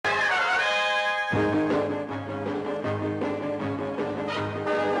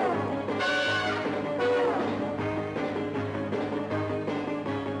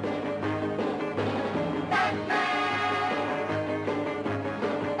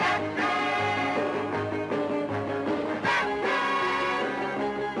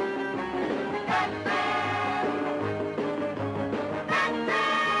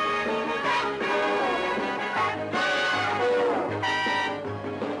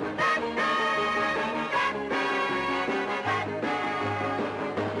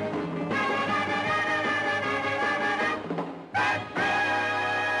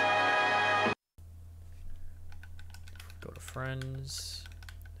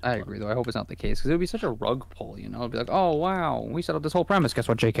I agree, though. I hope it's not the case because it would be such a rug pull, you know? It'd be like, oh, wow, we set up this whole premise. Guess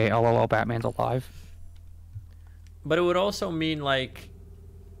what, JK? LOL, Batman's alive. But it would also mean, like,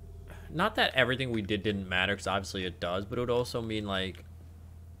 not that everything we did didn't matter, because obviously it does, but it would also mean, like,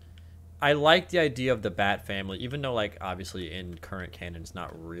 I like the idea of the Bat family, even though, like, obviously in current canon it's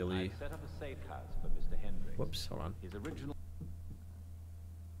not really. Set up a safe house for Mr. Hendricks. Whoops, hold on. His original.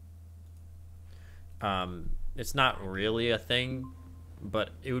 It's not really a thing, but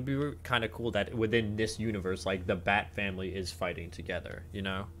it would be kind of cool that within this universe, like, the Bat family is fighting together, you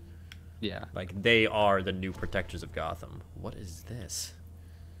know? Yeah. Like, they are the new protectors of Gotham. What is this?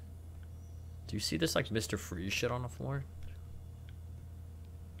 Do you see this, like, Mr. Freeze shit on the floor?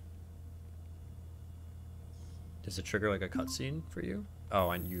 Does it trigger, like, a cutscene for you? Oh,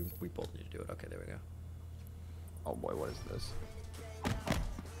 and we both need to do it. Okay, there we go. Oh boy, what is this?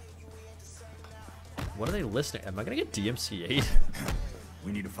 What are they listening? Am I gonna get DMCA'd?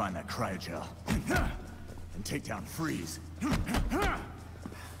 We need to find that cryogel and take down Freeze.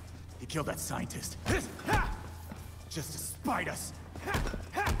 He killed that scientist just to spite us.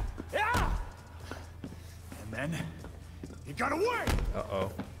 And then he got away.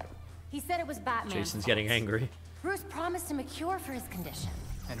 Uh-oh. He said it was Batman. Jason's getting angry. Bruce promised him a cure for his condition.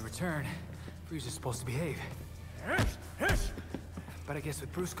 And in return, Bruce is supposed to behave. But I guess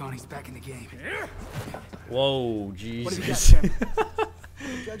with Bruce gone, he's back in the game. Whoa, What have you got, Jesus. Tim?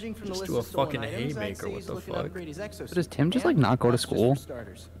 Judging from the Just list do a of stolen fucking items, I'd haymaker, say what he's the looking fuck? to upgrade his exosuit. So does Tim just like not go to school? For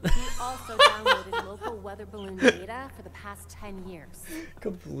starters. He also downloaded local weather balloon data for the past 10 years.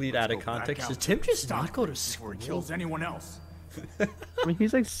 Complete out of Go back context. out Does Tim just Stop not go to before school? he kills anyone else. I mean,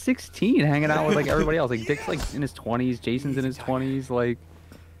 he's like 16, hanging out with like everybody else. Like Dick's like in his 20s, Jason's in his 20s. Like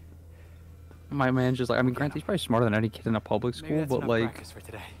my man's just like, I mean, granted, he's probably smarter than any kid in a public Maybe school, that's but enough like, practice for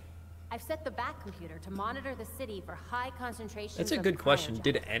today. I've set the Bat computer to monitor the city for high concentrations. That's a of good question. cryogel.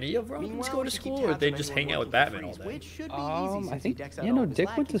 Did any of Robins Meanwhile, go we to should keep school, or tabs they on just anyone hang out with working for Batman all Freeze, day? which should be easy I since he think, decks out yeah, all no, of his Dick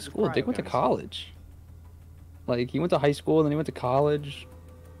went to lackeys with school. Dick went to cryoguns. college. Like he went to high school, and then he went to college.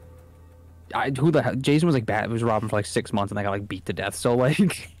 Jason was like bad. It was Robin for like 6 months, and they got like beat to death. So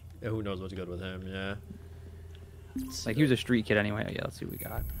like, Yeah, who knows what's good with him? Yeah. like he was a street kid anyway. Yeah, let's see what we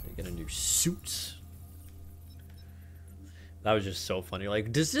got. They get a new suit. That was just so funny.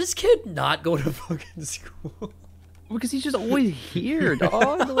 Like, does this kid not go to fucking school? Because he's just always here,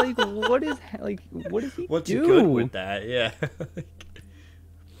 dog. Like, what is he What's do? good with that? Yeah.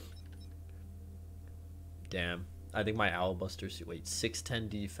 Damn. I think my Owlbuster suit. Wait, 610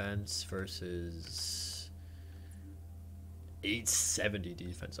 defense versus 870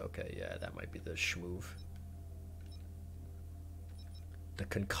 defense. Okay, yeah, that might be the schmoove. The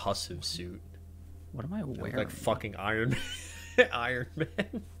concussive suit. What am I I look wearing? like fucking Iron Iron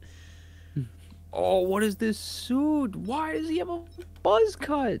Man. Oh, what is this suit? Why does he have a buzz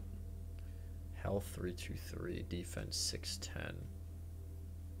cut? Health 323, defense 610.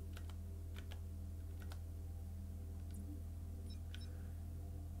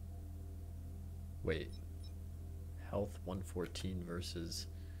 Wait. Health 114 versus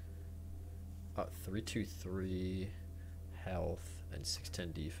 323 health and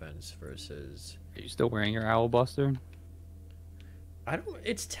 610 defense versus. Are you still wearing your owl buster? I don't.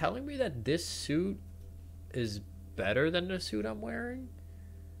 It's telling me that this suit is better than the suit I'm wearing,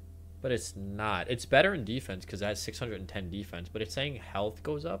 but it's not. It's better in defense because it has 610 defense, but it's saying health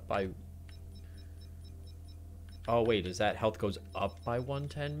goes up by. Oh wait, is that health goes up by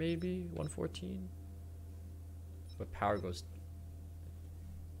 110 maybe 114? But power goes.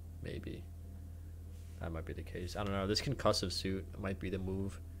 Maybe. That might be the case. I don't know. This concussive suit might be the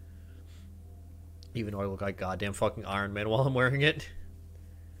move. Even though I look like goddamn fucking Iron Man while I'm wearing it.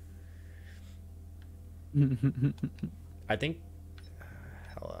 I think...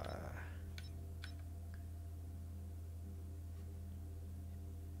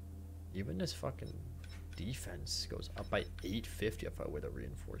 even this fucking defense goes up by 850 if I wear the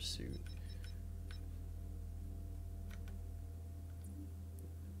reinforced suit.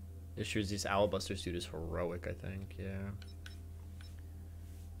 Issues this Owlbuster suit is heroic, I think, yeah.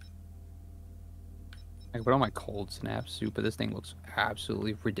 I can put on my cold snap suit, but this thing looks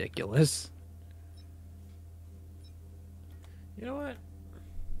absolutely ridiculous. You know what?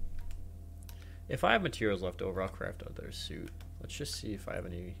 If I have materials left over, I'll craft another suit. Let's just see if I have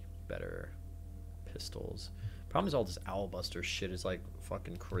any better pistols. Problem is all this Owlbuster shit is like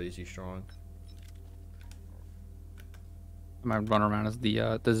fucking crazy strong. I might run around as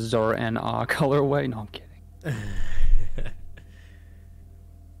the Zora and colorway. No, I'm kidding.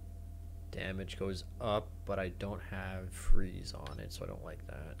 Damage goes up, but I don't have freeze on it, so I don't like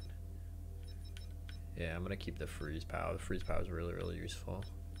that. Yeah, I'm gonna keep the freeze power. The freeze power is really, really useful.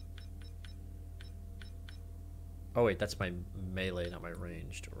 Oh wait, that's my melee, not my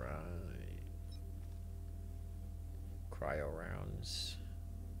ranged. Right. Cryo rounds.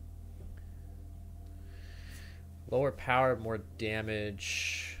 Lower power, more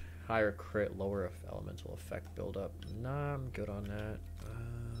damage. Higher crit, lower elemental effect buildup. Nah, I'm good on that.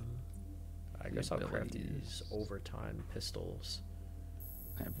 I guess I'll craft these overtime pistols.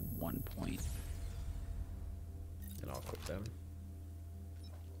 I have 1 point. And I'll equip them.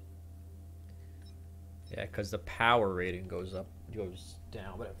 Yeah, because the power rating goes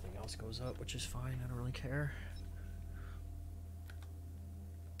down, but everything else goes up, which is fine. I don't really care.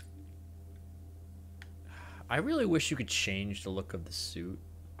 I really wish you could change the look of the suit,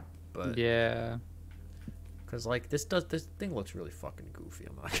 but Yeah. because like this thing looks really fucking goofy.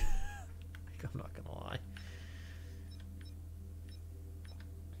 I'm not, I'm not gonna lie.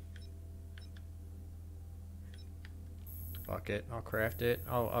 Fuck it, I'll craft it.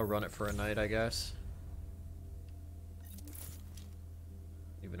 I'll run it for a night, I guess.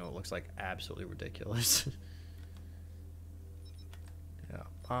 Even though it looks like absolutely ridiculous. Yeah,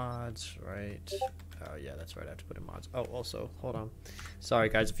 mods, right? Oh yeah, that's right. I have to put in mods. Oh, also, hold on. Sorry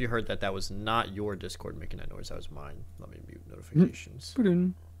guys, if you heard that, that was not your Discord making that noise. That was mine. Let me mute notifications. Put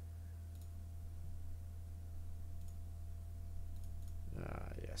in.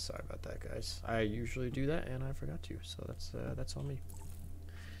 Yeah, sorry about that, guys. I usually do that, and I forgot to. So that's on me.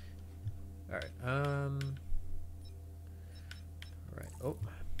 All right. All right. Oh.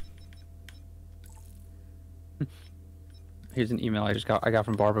 Here's an email I got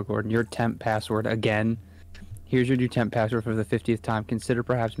from Barbara Gordon. Your temp password again. Here's your new temp password for the 50th time. Consider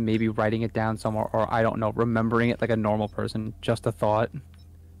perhaps maybe writing it down somewhere, or I don't know, remembering it like a normal person. Just a thought.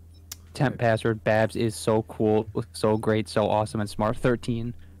 Temp password. Babs is so cool, so great, so awesome, and smart.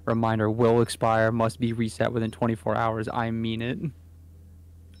 13. Reminder: will expire. Must be reset within 24 hours. I mean it.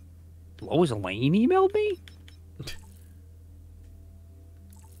 Lois Lane emailed me.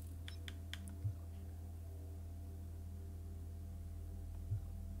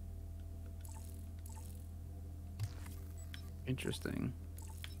 Interesting.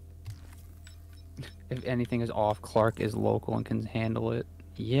 If anything is off, Clark is local and can handle it.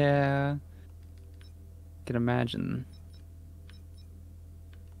 Yeah. Can imagine.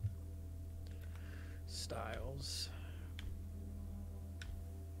 Styles.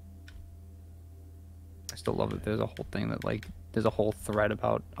 I still love it. There's a whole thing that like there's a whole thread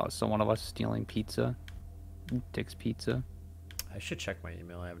about one of us stealing pizza. Dick's Pizza. I should check my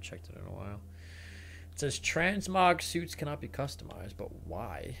email. I haven't checked it in a while. It says transmog suits cannot be customized, but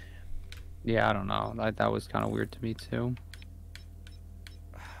why? Yeah, I don't know. That was kind of weird to me too.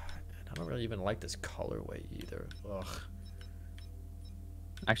 I don't really even like this colorway either. Ugh.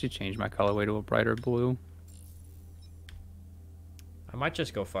 I actually changed my colorway to a brighter blue. I might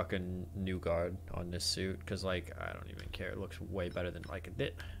just go fucking New Guard on this suit because, like, I don't even care. It looks way better than like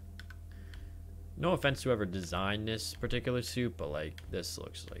it. No offense to whoever designed this particular suit, but like this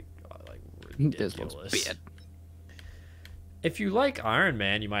looks like ridiculous. This looks bad. If you like Iron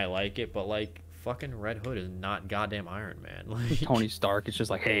Man, you might like it, but like fucking Red Hood is not goddamn Iron Man. Like Tony Stark is just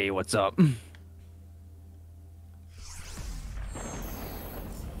like, hey, what's up?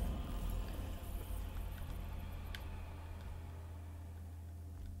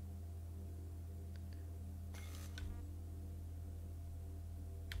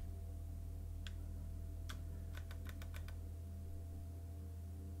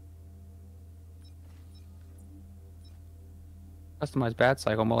 Customized bat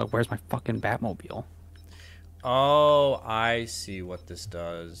cycle. I'm like, where's my fucking Batmobile? Oh, I see what this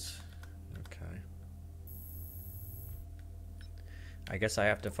does. Okay. I guess I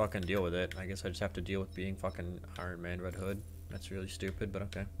have to fucking deal with it. I guess I just have to deal with being fucking Iron Man Red Hood. That's really stupid, but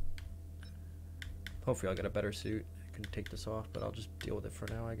okay. Hopefully I'll get a better suit. I can take this off, but I'll just deal with it for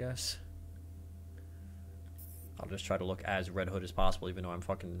now, I guess. I'll just try to look as Red Hood as possible, even though I'm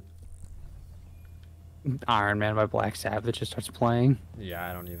fucking... Iron Man by Black Sabbath just starts playing. Yeah,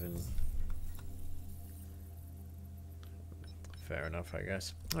 I don't even... Fair enough, I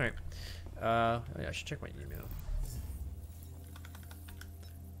guess. Alright. Yeah, I should check my email.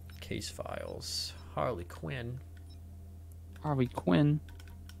 Case files. Harley Quinn. Harley Quinn.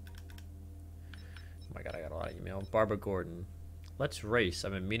 Oh my god, I got a lot of email. Barbara Gordon. Let's race.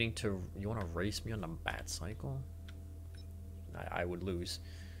 I've been meaning to... You want to race me on the bat cycle? I would lose.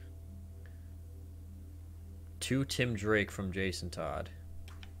 To Tim Drake from Jason Todd.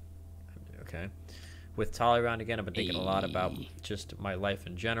 Okay. With Talia around again, I've been thinking a lot about just my life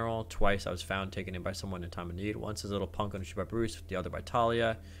in general. Twice I was found taken in by someone in time of need. Once as a little punk on a shoot by Bruce, the other by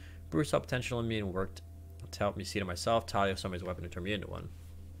Talia. Bruce saw potential in me and worked to help me see to myself. Talia saw me as a weapon to turn me into one.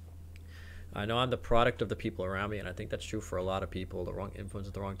 I know I'm the product of the people around me, and I think that's true for a lot of people. The wrong influence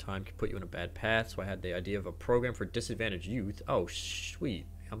at the wrong time can put you in a bad path. So I had the idea of a program for disadvantaged youth. Oh, sweet.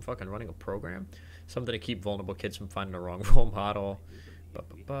 I'm fucking running a program? Something to keep vulnerable kids from finding the wrong role model.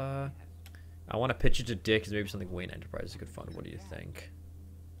 I want to pitch it to Dick as maybe something Wayne Enterprises could fund. What do you think?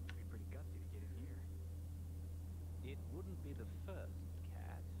 It wouldn't be the first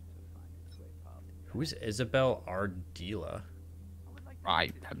cat to find its way past. Who is Isabel Ardila? I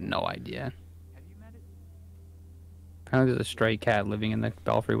have no idea. Have you met it? Apparently there's a stray cat living in the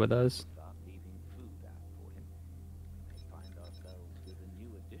belfry with us. Start leaving food out for him. We may find ourselves with a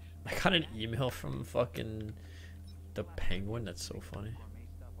new addition. I got an email from fucking the Penguin. That's so funny.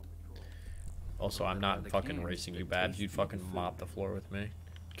 Also, I'm not fucking racing you, Babs. You'd fucking mop the floor with me.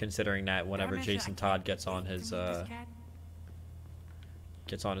 Considering that whenever Jason Todd gets on his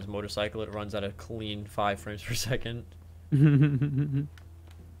motorcycle, it runs at a clean 5 frames per second.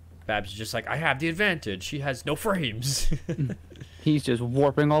 Babs is just like, I have the advantage. He has no frames. He's just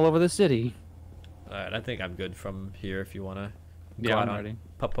warping all over the city. Alright, I think I'm good from here if you want to go Yeah, out I'm on ready.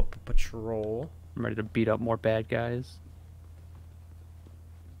 patrol. I'm ready to beat up more bad guys.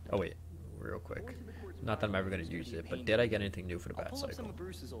 Oh, wait. Real quick. Not that I'm ever going to use it, but did I get anything new for the bat cycle?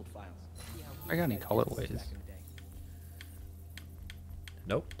 Bruce's old files. I got any colorways?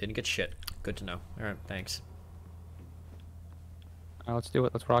 Nope, didn't get shit. Good to know. Alright, thanks. Alright, let's do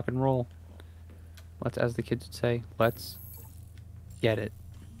it. Let's rock and roll. Let's, as the kids would say, let's get it.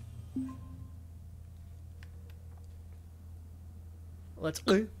 Let's.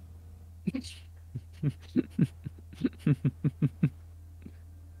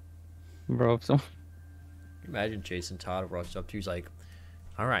 Bro, if so Imagine Jason Todd rushed up to you. He's like,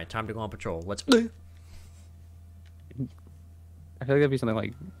 alright, time to go on patrol. Let's. I feel like that'd be something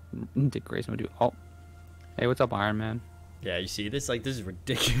like Dick Grayson would do. Oh, hey, what's up, Iron Man? Yeah, you see this? Like, this is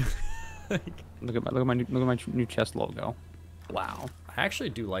ridiculous. Look at my new chest logo. Wow. I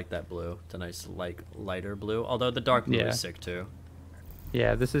actually do like that blue. It's a nice, like, lighter blue. Although the dark blue Yeah. is sick too.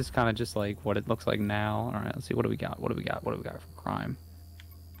 Yeah, this is kind of just like what it looks like now. All right, let's see. What do we got? What do we got? What do we got for crime?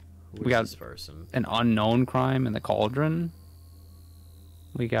 Who We is got- this person? An unknown crime in the cauldron.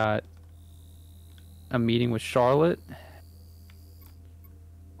 We got a meeting with Charlotte.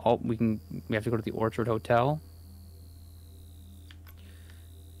 Oh, we have to go to the Orchard Hotel.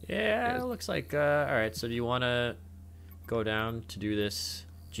 Yeah, Yes. it looks like, alright, so do you want to go down to do this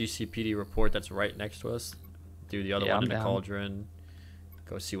GCPD report that's right next to us? Do the other Yeah, one I'm in the down. cauldron.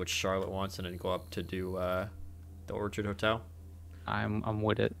 Go see what Charlotte wants, and then go up to do the Orchard Hotel. I'm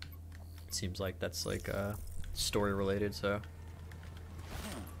with it. Seems like that's like story related, so.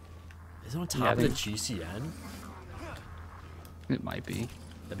 Is it on Yeah, top I of the think- GCN? It might be.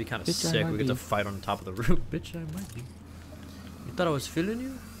 That'd be kind of Bitch, I sick. might We get to be. fight on top of the roof. Bitch, I might be. You thought I was feeling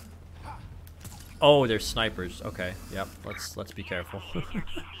you? Oh, there's snipers. Okay, yep. Let's be careful.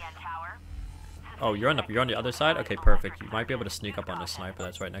 Oh, you're on the other side. Okay, perfect. You might be able to sneak up on the sniper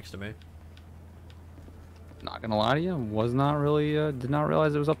that's right next to me. Not gonna lie to you, was not really did not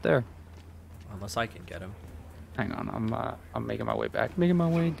realize it was up there. Unless I can get him. Hang on, I'm making my way back. Making my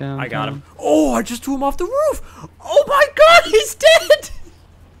way down. I got him. Oh, I just threw him off the roof. Oh my God, he's dead.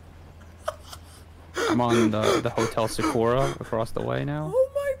 I'm on the Hotel Sakura across the way now. Oh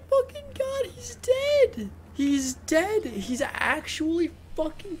my fucking God, he's dead. He's dead. He's actually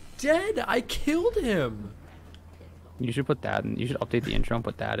fucking dead. I killed him. You should put that in. You should update the intro and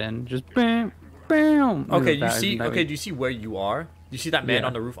put that in. Just bam, bam. Okay, you That- see? that Okay, way- do you see where you are? Do you see that man Yeah.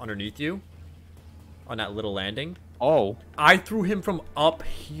 on the roof underneath you? On that little landing? Oh, I threw him from up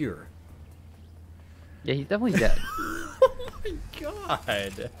here. yeah, he's definitely dead. Oh my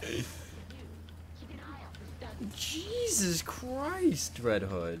God. Jesus Christ, Red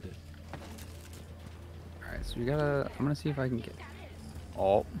Hood. All right, so we gotta. I'm gonna see if I can get.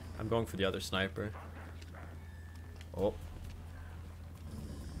 Oh, I'm going for the other sniper. Oh.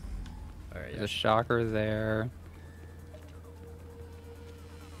 Alright, there's yeah. a shocker there.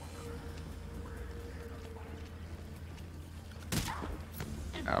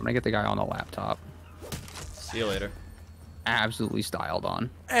 I'm gonna get the guy on the laptop. See you later. Absolutely styled on.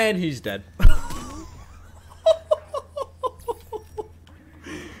 And he's dead.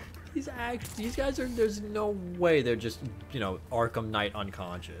 These guys are, there's no way they're just, you know, Arkham Knight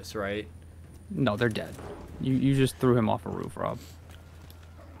unconscious, right? No, they're dead. You just threw him off a roof, Rob.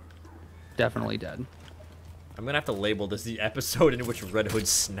 Definitely dead. I'm gonna have to label this the episode in which Red Hood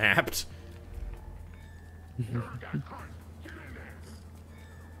snapped.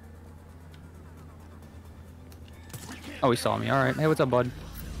 Oh, he saw me. All right. Hey, what's up, bud?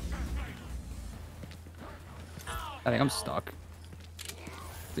 I think I'm stuck.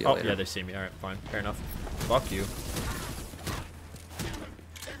 See you Oh, later. yeah, they see me. Alright, fine. Fair enough. Fuck you.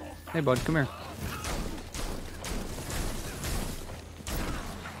 Hey, bud, come here.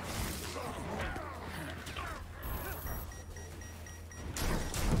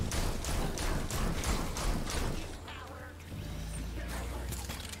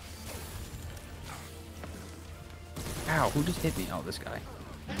 Ow, who just hit me? Oh, this guy.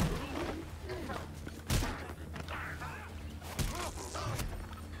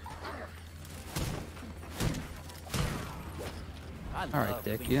 Alright,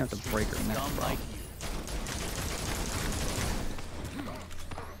 Dick, you have to break her neck, bro.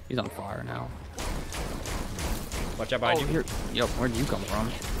 He's on fire now. Watch out behind Oh, you. here. Yep, where'd you come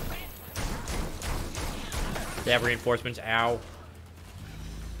from? They have reinforcements. Ow.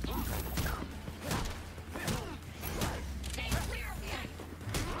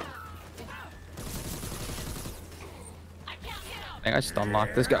 I think I stun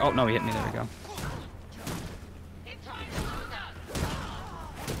locked this guy. Oh, no, he hit me. There we go.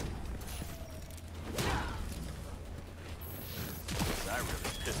 I really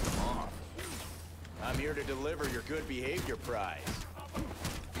pissed them off. I'm here to deliver your good behavior prize.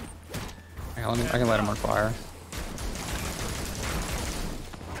 Hang on, I can let him on fire.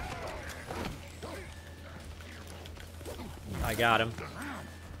 I got him.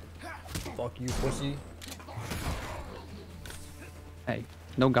 Fuck you, pussy. Hey,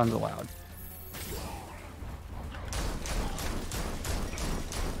 no guns allowed.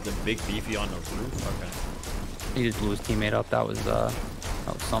 The big beefy on the roof? Okay. He just blew his teammate up. That was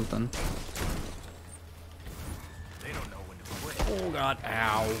something. Oh god,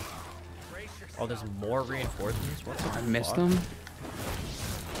 ow. Oh, there's more reinforcements? What the I missed fuck? him.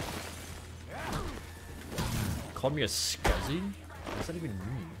 Called me a scuzzy? What does that even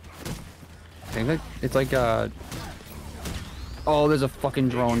mean? I think that it's like oh, there's a fucking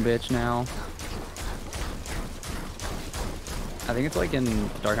drone bitch now. I think it's like in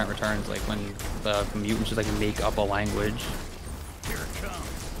Dark Knight Returns, like when the mutants just like make up a language.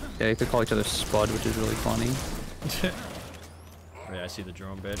 Yeah, they could call each other Spud, which is really funny. Oh, yeah, I see the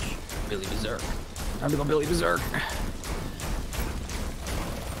drone bitch. Billy Berserk. I'm gonna go Billy Berserk.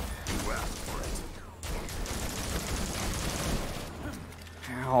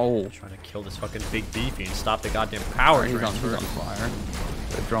 Ow. Trying to kill this fucking big beefy and stop the goddamn power He's on transfer. fire.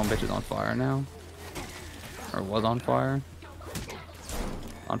 The drone bitch is on fire now. Or was on fire.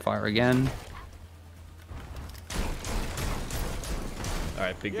 On fire again.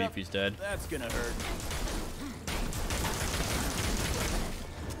 Alright, big beefy's dead. That's gonna hurt.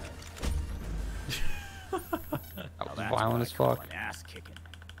 That was violent as fuck. An ass kicking.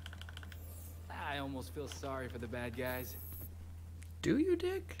 I almost feel sorry for the bad guys. Do you,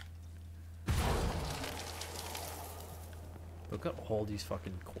 Dick? Look at all these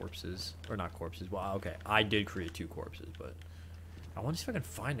fucking corpses. Or not corpses. Well, okay. I did create 2 corpses, but I want to see if I can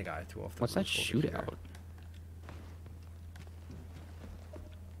find the guy I threw off the What's that roof over here. shootout?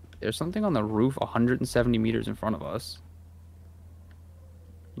 There's something on the roof 170 meters in front of us.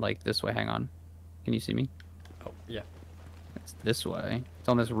 Like this way, hang on. Can you see me? Oh, yeah. It's this way. It's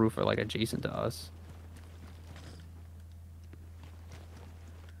on this roof or like adjacent to us.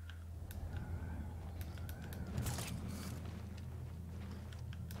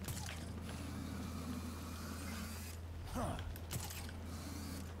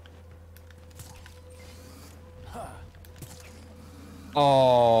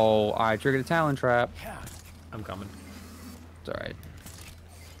 Oh, I triggered a talon trap. I'm coming. It's alright.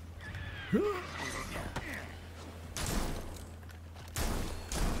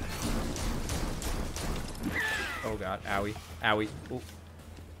 Oh god, owie. Owie. Ooh.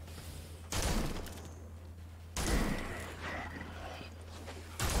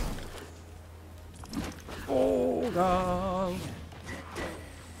 Oh god.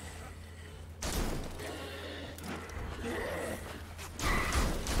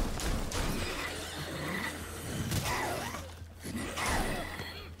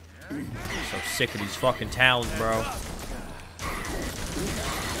 So sick of these fucking talons, bro. How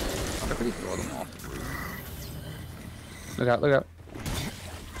could he throw them off the roof? Look out, look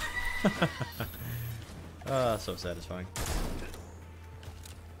out. So satisfying.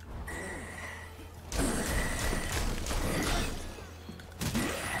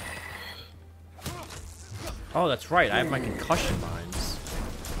 Oh, that's right. I have my concussion mines.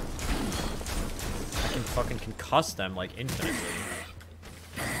 I can fucking concuss them like infinitely.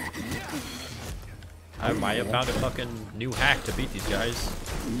 I might have found a fucking new hack to beat these guys.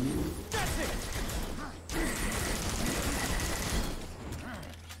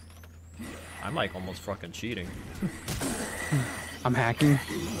 I'm like almost fucking cheating. I'm hacking.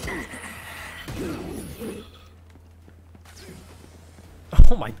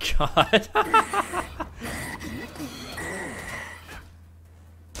 Oh my god.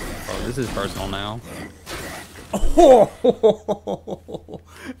 Oh, this is personal now. Oh,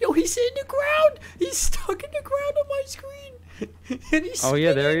 yo, he's in the ground. He's stuck in the ground on my screen. And he's Oh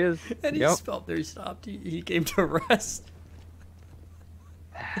yeah, there he is. And Yep. there he stopped. He came to rest.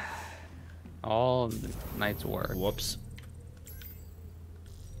 All night's work. Whoops.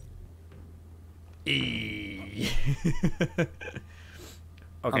 E.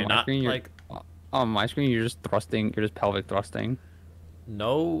 Okay, On my not screen, like on my screen. You're just thrusting. You're just pelvic thrusting.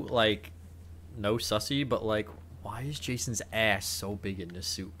 no sussy, but like, why is Jason's ass so big in this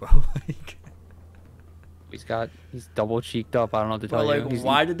suit, bro? Like, He's double cheeked up. I don't know what to tell bro, you. like, He's-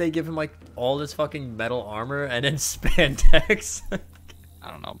 why did they give him like all this fucking metal armor and then spandex?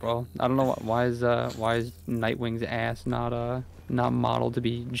 I don't know, bro. I don't know why is Nightwing's ass not modeled to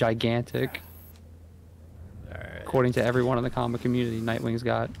be gigantic? Alright, According to everyone in the comic community, Nightwing's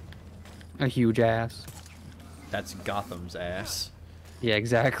got a huge ass. that's Gotham's ass. Yeah,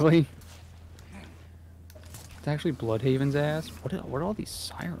 exactly. It's actually Bloodhaven's ass. What are all these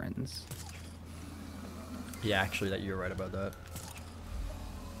sirens? Yeah, actually, that you're right about that.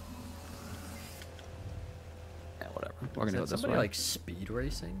 Yeah, whatever. We're Is gonna go that this somebody way. like speed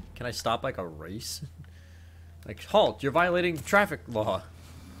racing? Can I stop like a race? Like, halt! You're violating traffic law.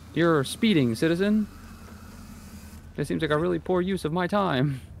 You're speeding, citizen. This seems like a really poor use of my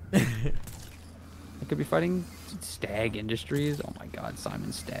time. I could be fighting Stag Industries. Oh my god,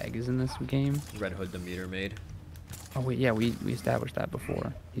 Simon Stagg is in this game. Red Hood the meter maid. Oh wait, yeah, we established that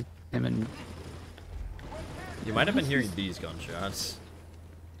before. Him and You might have been hearing these gunshots.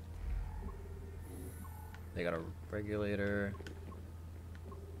 They got a regulator,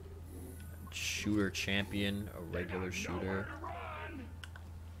 shooter champion, a regular shooter.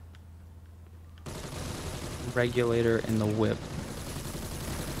 regulator and the whip.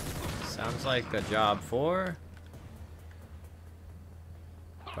 Sounds like a job for.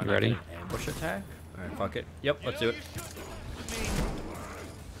 You ready? An ambush attack? Alright, fuck it. Yep, let's do it.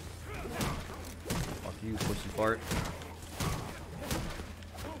 Fuck you, pussy fart.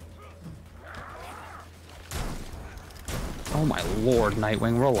 Oh my lord,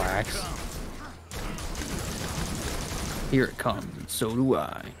 Nightwing, relax. Here it comes, and so do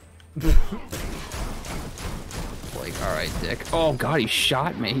I. Like, alright, Dick. Oh god, he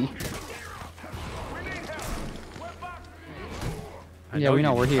shot me. Yeah, we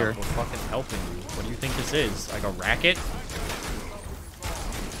know, we're here. We're fucking helping you. What do you think this is? Like a racket?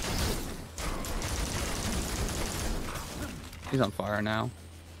 He's on fire now.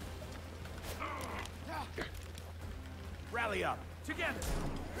 Rally up. Together.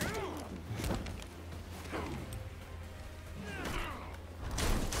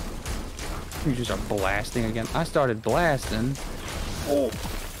 You just are blasting again. I started blasting. Oh.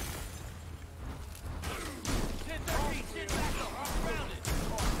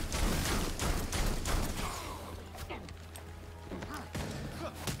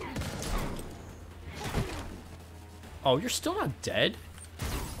 Oh, you're still not dead?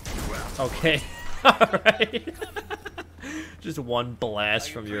 Okay. Alright. Just one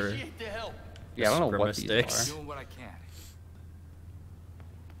blast from your Yeah, I don't know what these sticks. are. Doing what I can.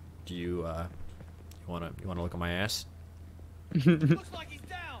 Do you wanna look at my ass? Looks like he's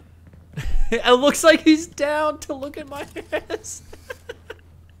down. It looks like he's down to look at my ass.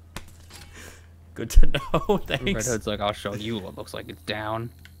 Good to know. Red Thanks. Hood's like, I'll show you what looks like it's down.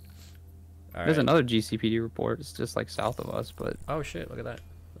 All There's right. another GCPD report. It's just like south of us, but Oh shit! Look at that.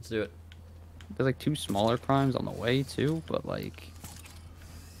 Let's do it. there's like 2 smaller crimes on the way too, but like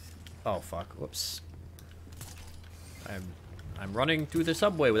Oh fuck! Whoops. I'm running through the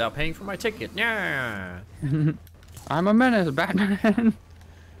subway without paying for my ticket. Yeah. I'm a menace, Batman.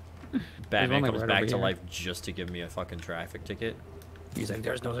 Batman like comes right back over to here. life just to give me a fucking traffic ticket. He's like,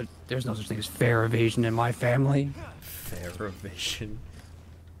 there's no such thing as fair evasion in my family. Fair evasion.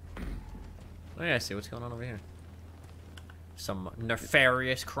 Oh yeah, I see what's going on over here. Some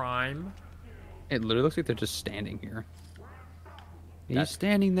nefarious crime. It literally looks like they're just standing here. He's That-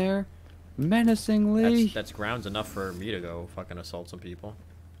 standing there, menacingly. That's grounds enough for me to go fucking assault some people.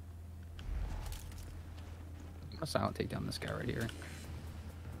 I'll silent take down this guy right here.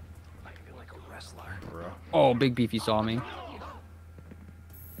 I feel like a wrestler. Bro. Oh, Big Beefy saw me.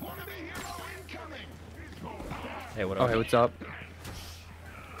 Hey, what Oh, up? hey, what's up?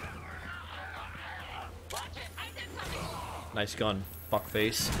 Nice gun,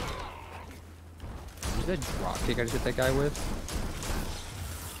 fuckface. Is that drop kick I just hit that guy with?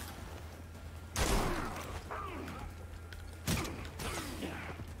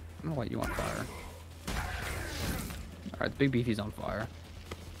 I'm gonna light you on fire. Alright, the big beefy's on fire.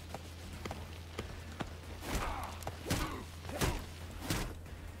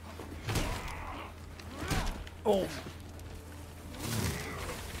 Oh.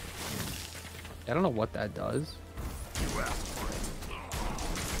 I don't know what that does.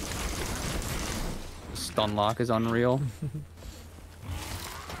 The stun lock is unreal.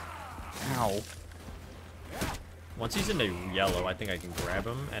 Ow. Once he's in the yellow, I think I can grab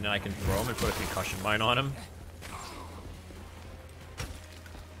him, and then I can throw him and put a concussion mine on him.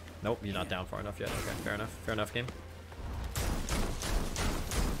 Nope, he's not down far enough yet. Okay, fair enough. Fair enough, game.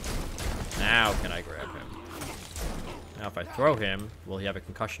 Now can I grab him? Now if I throw him, will he have a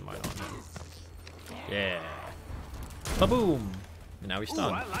concussion mine on him? Yeah. Ba-boom! And now he's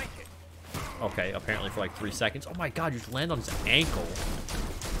stunned. Ooh, I like it. Okay, apparently for like 3 seconds. Oh my god, you just land on his ankle.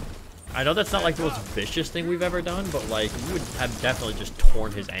 I know that's not like the most vicious thing we've ever done, but like, you would have definitely just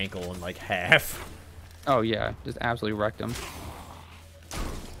torn his ankle in like half. Oh yeah, just absolutely wrecked him.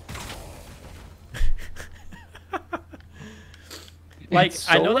 Like, It's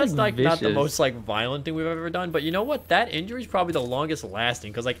I so, know that's like not the vicious. most like violent thing we've ever done, but you know what? That injury is probably the longest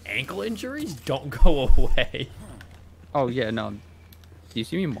lasting because like ankle injuries don't go away. Oh yeah, no. Do you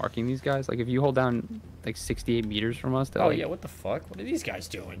see me marking these guys? Like if you hold down like 68 meters from us, Oh like, yeah, what the fuck? What are these guys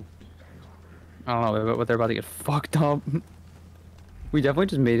doing? I don't know, but they're about to get fucked up. We definitely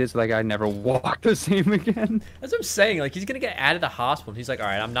just made it so that guy never walked the same again. That's what I'm saying. Like he's gonna get out of the hospital. And he's like, all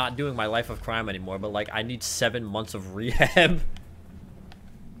right, I'm not doing my life of crime anymore, but like I need 7 months of rehab.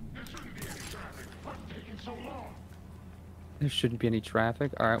 There shouldn't be any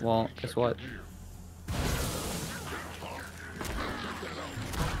traffic. All right, well, guess what?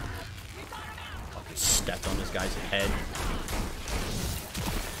 Fucking stepped on this guy's head.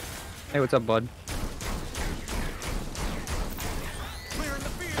 Hey, what's up, bud?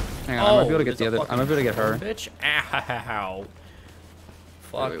 Hang on, I might be able to get the other. I might be able to get her. Bitch, ow.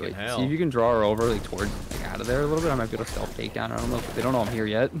 Fucking Wait. hell. See if you can draw her over, like towards, like out of there a little bit. I might be able to stealth takedown. I don't know. If they don't know I'm here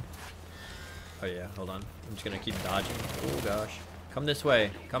yet. Oh yeah, hold on. I'm just gonna keep dodging. Oh gosh. Come this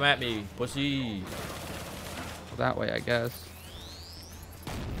way. Come at me, pussy. That way, I guess.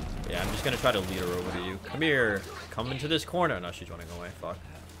 Yeah, I'm just gonna try to lead her over to you. Come here. Come into this corner. No, she's running away. Fuck.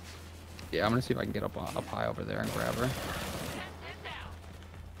 Yeah, I'm gonna see if I can get up high over there and grab her.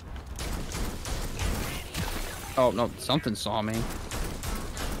 Oh no, something saw me.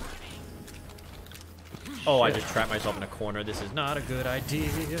 Oh, I just trapped myself in a corner. This is not a good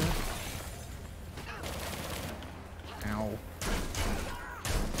idea. Ow.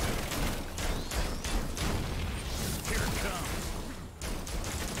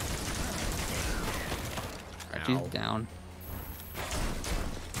 Alright, she's Ow. down.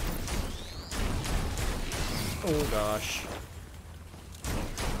 Oh gosh.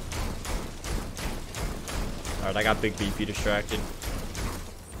 Alright, I got Big Beefy distracted.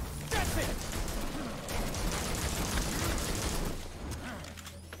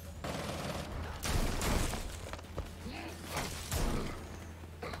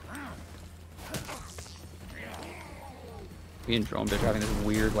 Me and Drone Bitch are having this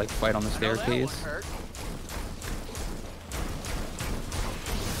weird like fight on the staircase.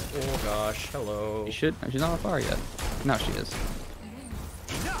 Oh gosh, hello. She's not on fire yet. No, she is.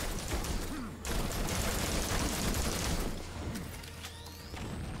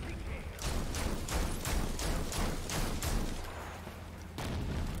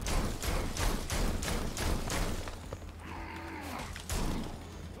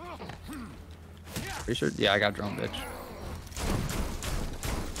 Pretty sure. Yeah, I got Drone Bitch.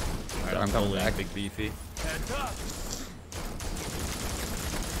 Alright, I'm I'm coming pulling back. Big Beefy.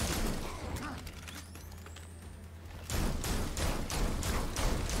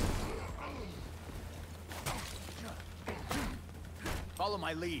 Follow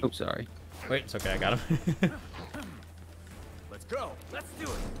my lead. Oh, sorry. Wait, it's okay, I got him. Let's go. Let's do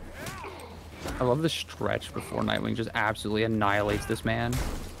it. I love the stretch before Nightwing just absolutely annihilates this man.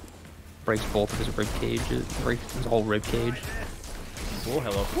 Breaks both of his rib cages. Breaks his whole rib cage. Oh,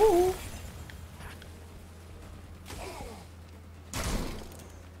 hello. Woo.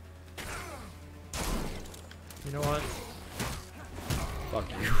 You know what? Fuck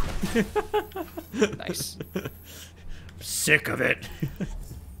you. Nice. I'm sick of it.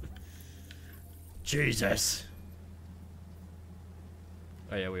 Jesus.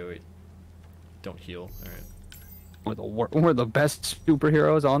 Oh yeah, wait. Don't heal. All right. We're the best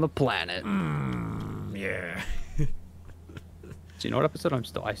superheroes on the planet. Yeah. So you know what episode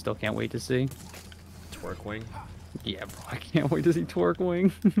I still can't wait to see? Twerk wing. Yeah, bro, I can't wait to see Twerk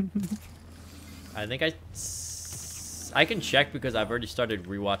Wing. I think I I can check because I've already started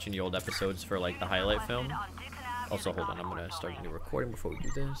rewatching the old episodes for like the highlight film. Also, hold on, I'm gonna start a new recording before we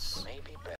do this.